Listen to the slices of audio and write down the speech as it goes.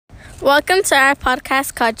Welcome to our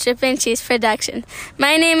podcast called Drip and Cheese Production.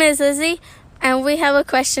 My name is Lizzie, and we have a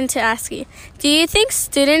question to ask you. Do you think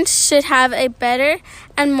students should have a better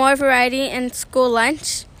and more variety in school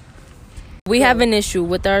lunch? We have an issue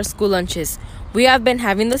with our school lunches. We have been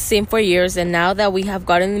having the same for years, and now that we have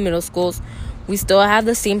gotten in the middle schools, we still have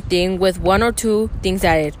the same thing with one or two things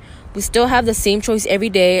added. We still have the same choice every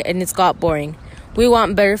day, and it's got boring. We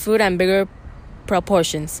want better food and bigger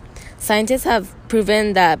proportions. Scientists have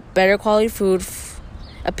proven that better quality food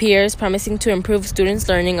appears promising to improve students'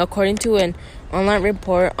 learning, according to an online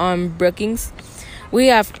report on Brookings.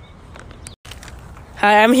 Hi,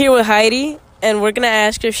 I'm here with Heidi, and we're going to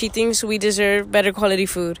ask her if she thinks we deserve better quality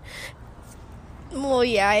food. Well,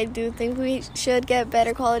 yeah, I do think we should get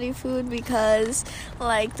better quality food because,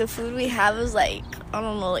 the food we have is,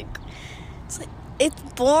 it's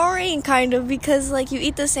boring, kind of, because, you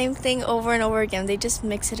eat the same thing over and over again. They just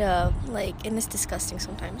mix it up, and it's disgusting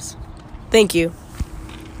sometimes. Thank you.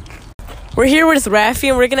 We're here with Rafi,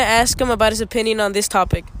 and we're going to ask him about his opinion on this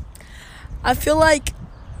topic. I feel like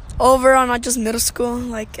overall, not just middle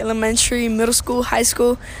school, elementary, middle school, high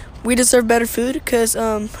school, we deserve better food because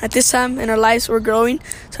at this time in our lives we're growing.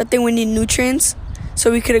 So I think we need nutrients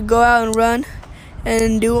so we could go out and run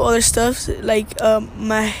and do other stuff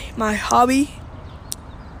my hobby.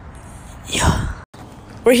 Yeah.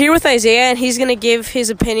 We're here with Isaiah, and he's going to give his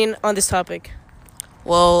opinion on this topic.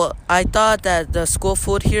 Well, I thought that the school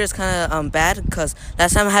food here is kind of bad because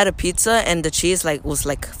last time I had a pizza and the cheese was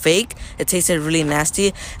fake. It tasted really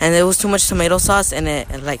nasty, and there was too much tomato sauce, and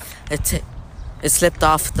it slipped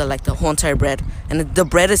off the whole entire bread, and the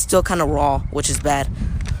bread is still kind of raw, which is bad.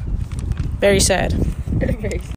 Very sad.